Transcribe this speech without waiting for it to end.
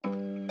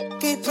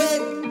can't play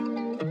me.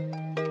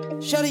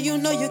 Shawty, you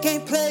know you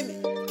can't play me,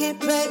 can't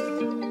play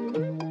me.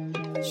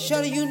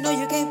 Shawty, you know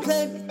you can't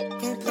play me,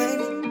 can't play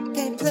me,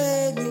 can't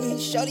play me.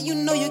 Shawty, you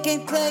know you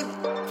can't play me,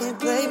 can't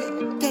play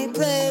me, can't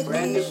play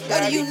me.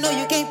 Shawty, you know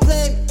you can't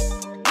play me.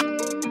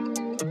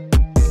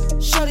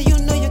 Shawty, you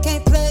know you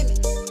can't play me,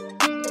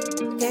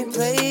 can't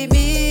play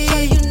me.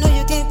 Shawty, you know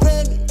you can't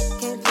play me,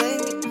 can't play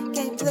me,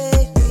 can't play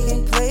me,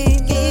 can't play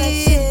me. Like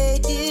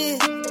said this,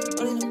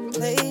 only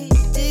play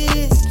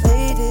this,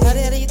 play this. How the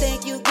hell do you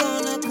think you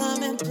gonna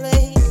come and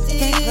play this?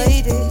 Can't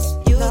play this.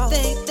 You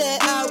think that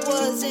I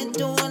wasn't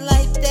doing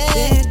like that?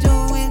 Been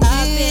doing this.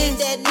 I've been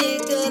that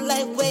nigga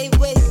like way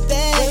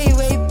back,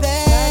 way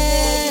back. How the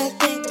hell you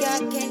think I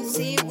can't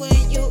see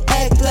when you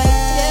act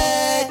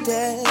like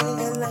that?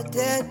 Act like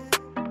that.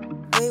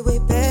 Way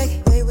back,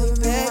 way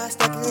back. I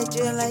stuck in that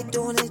jail like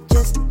doing it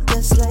just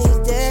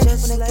like that.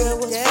 Just when that girl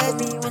was with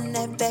me on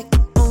that back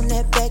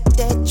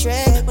that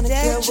track. When the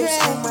girl was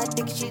on my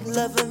dick, she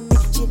loving me.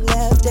 She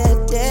laughed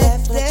at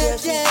that. When the girl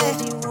she said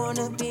she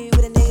wanna be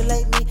with a nigga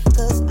like me,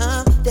 'cause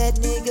I'm that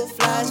nigga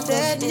fly.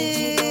 That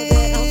nigga,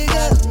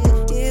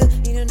 yeah.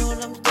 You know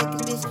when I'm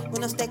stacking this.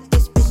 When I stack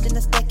this bitch, then I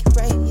stack it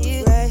right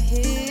here,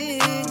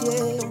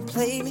 yeah. Don't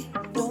play me,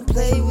 don't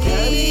play with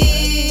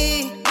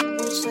me. I'm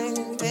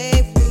saying,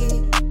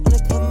 baby, wanna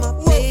come my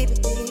baby,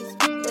 please.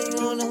 When you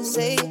wanna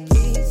say it,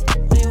 please.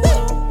 When you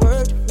wanna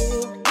word the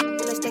real,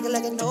 then I stack it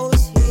like I know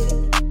it's here.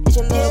 It's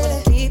your love when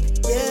I keep it,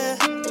 yeah.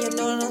 You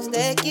know that I'm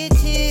stack it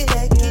here,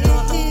 you know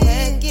I'm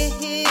stack it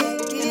here,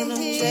 you know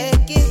I'm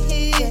stack it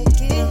here,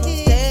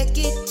 stack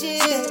it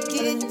here, stack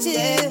it here,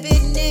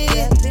 stabbing it,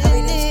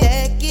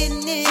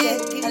 stacking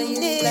it, I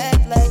need to black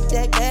like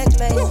that, act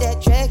like that,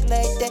 track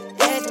like that,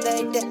 act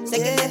like that,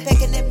 second and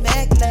packing and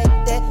mac like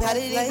that. How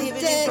did it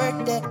even work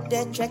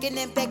that, tracking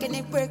and packing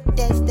and work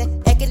that,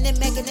 acting and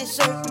making and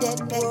shirt that,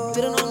 pack.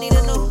 We don't need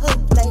a no hook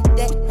like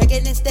that,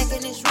 racking and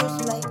stacking and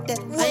shorts like that.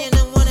 I am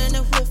the one in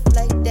the whip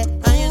like that,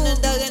 I am the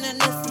dog in the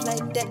nuts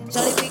like that.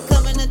 Shawty be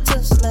coming to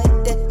touch like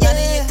that,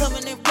 Shawty you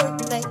coming and work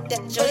like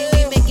that. Shawty be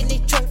making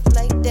it twerk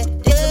like that,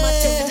 this is my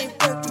tip and it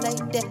work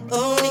like that.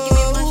 Oh, nigga give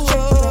me my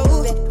shirt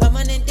right back,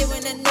 coming and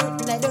doing a note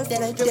like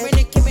that, dripping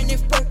and giving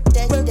it work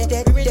that, rearing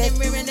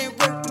and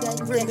work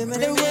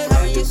like that.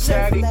 How you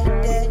surf like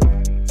that?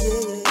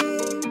 Yeah,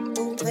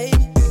 don't play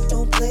me,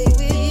 don't play with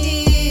me.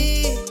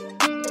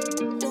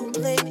 Don't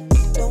play me,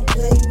 don't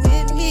play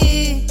with me.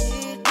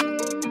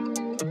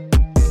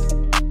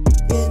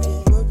 Yeah,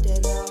 just work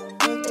that out,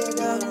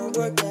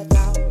 work that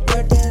out,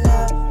 work that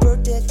out,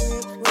 work that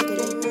real, work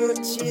that real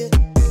shit.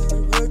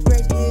 Work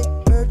right here,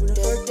 work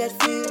that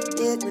feel,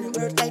 yeah,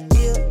 work like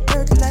this,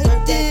 work like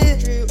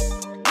this.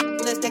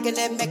 When I'm stacking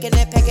that, making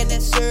that, packing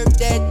that, serve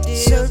that deal,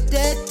 serve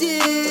that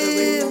deal. For the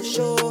radio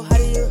show, how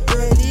do you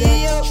heard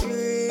that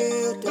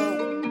drill,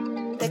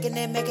 though? Stacking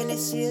that, making that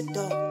shit,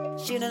 though.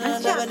 She done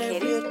loving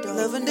that real, though.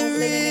 Loving the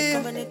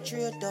real, coming that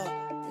drill, though.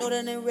 Know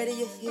that ain't ready,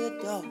 you hear,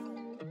 though.